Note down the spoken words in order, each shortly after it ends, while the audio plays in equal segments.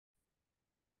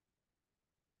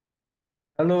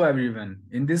Hello everyone.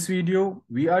 In this video,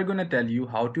 we are going to tell you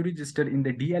how to register in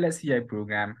the DLSEI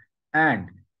program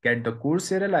and get the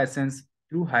Coursera license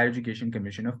through Higher Education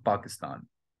Commission of Pakistan.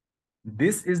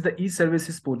 This is the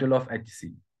e-services portal of HEC.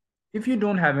 If you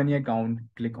don't have any account,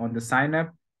 click on the sign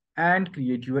up and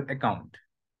create your account.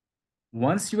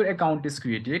 Once your account is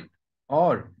created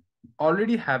or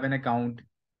already have an account,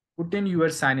 put in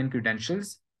your sign-in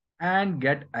credentials and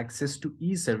get access to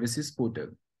e-services portal.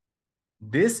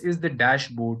 This is the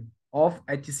dashboard of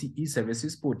HEC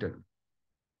e-services portal.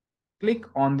 Click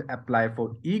on the apply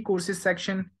for e-courses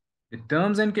section. The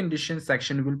terms and conditions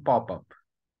section will pop up.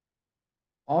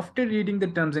 After reading the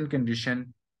terms and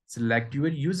condition, select your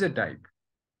user type.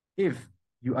 If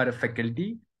you are a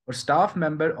faculty or staff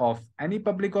member of any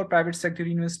public or private sector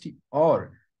university,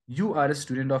 or you are a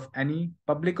student of any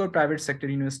public or private sector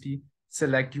university,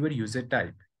 select your user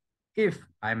type. If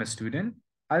I'm a student,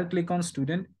 I'll click on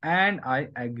student and I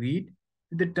agreed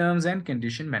to the terms and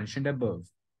condition mentioned above.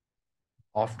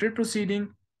 After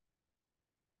proceeding,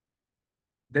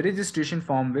 the registration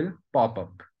form will pop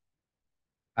up.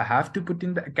 I have to put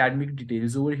in the academic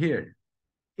details over here.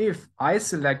 If I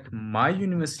select my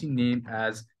university name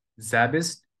as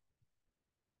Zabist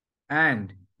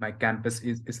and my campus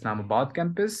is Islamabad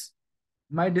campus,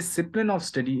 my discipline of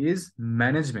study is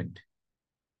management.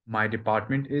 My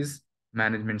department is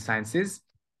management sciences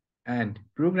and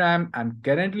program I'm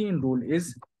currently enrolled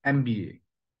is MBA.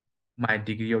 My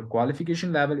degree or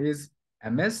qualification level is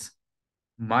MS.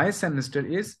 My semester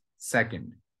is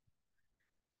second.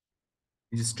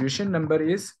 Registration number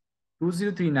is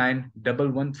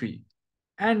 2039113.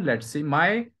 And let's say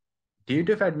my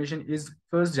date of admission is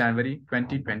 1st January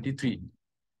 2023.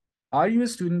 Are you a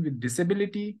student with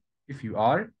disability? If you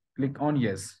are, click on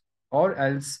yes, or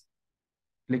else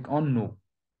click on no.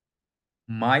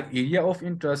 My area of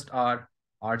interest are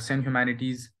arts and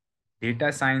humanities,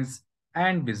 data science,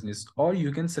 and business, or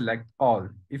you can select all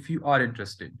if you are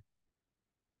interested.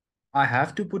 I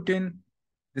have to put in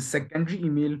the secondary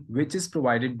email which is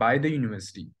provided by the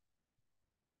university.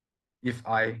 If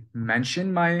I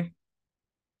mention my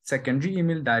secondary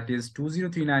email, that is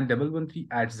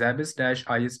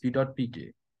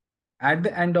 2039113@zabis-isp.pk. At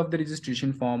the end of the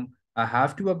registration form, I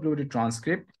have to upload a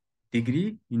transcript,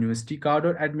 degree, university card,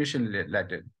 or admission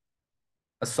letter,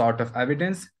 a sort of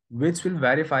evidence which will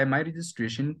verify my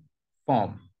registration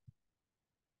form.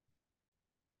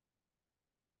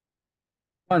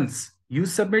 Once you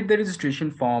submit the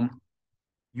registration form,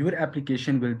 your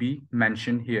application will be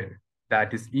mentioned here.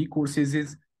 That is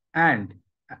e-courses and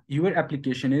your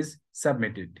application is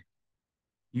submitted.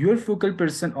 Your focal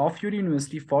person of your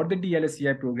university for the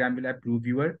DLSEI program will approve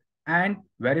your and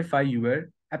verify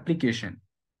your application.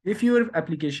 If your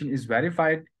application is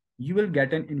verified, you will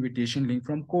get an invitation link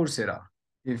from Coursera.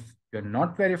 If you're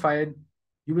not verified,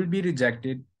 you will be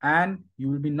rejected and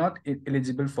you will be not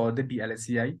eligible for the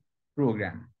DLSEI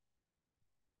program.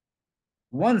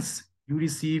 Once you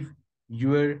receive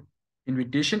your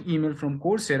invitation email from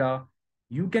Coursera,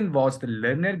 you can watch the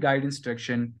learner guide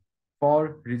instruction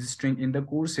for registering in the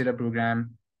Coursera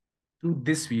program through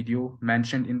this video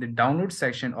mentioned in the download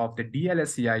section of the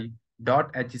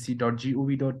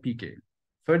dlsei.hec.gov.pk.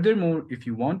 Furthermore, if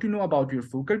you want to know about your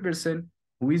focal person,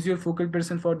 who is your focal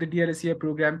person for the DLSEI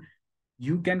program,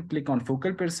 you can click on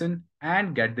focal person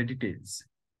and get the details.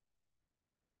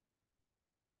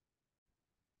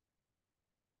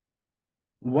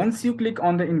 Once you click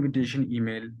on the invitation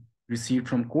email received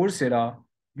from Coursera,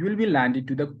 you will be landed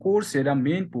to the Coursera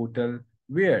main portal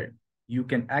where you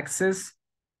can access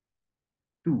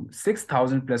to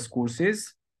 6,000 plus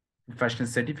courses, professional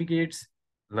certificates,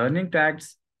 learning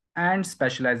tracks, and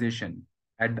specialization.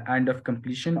 At the end of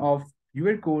completion of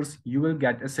your course, you will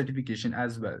get a certification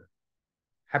as well.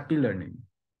 Happy learning.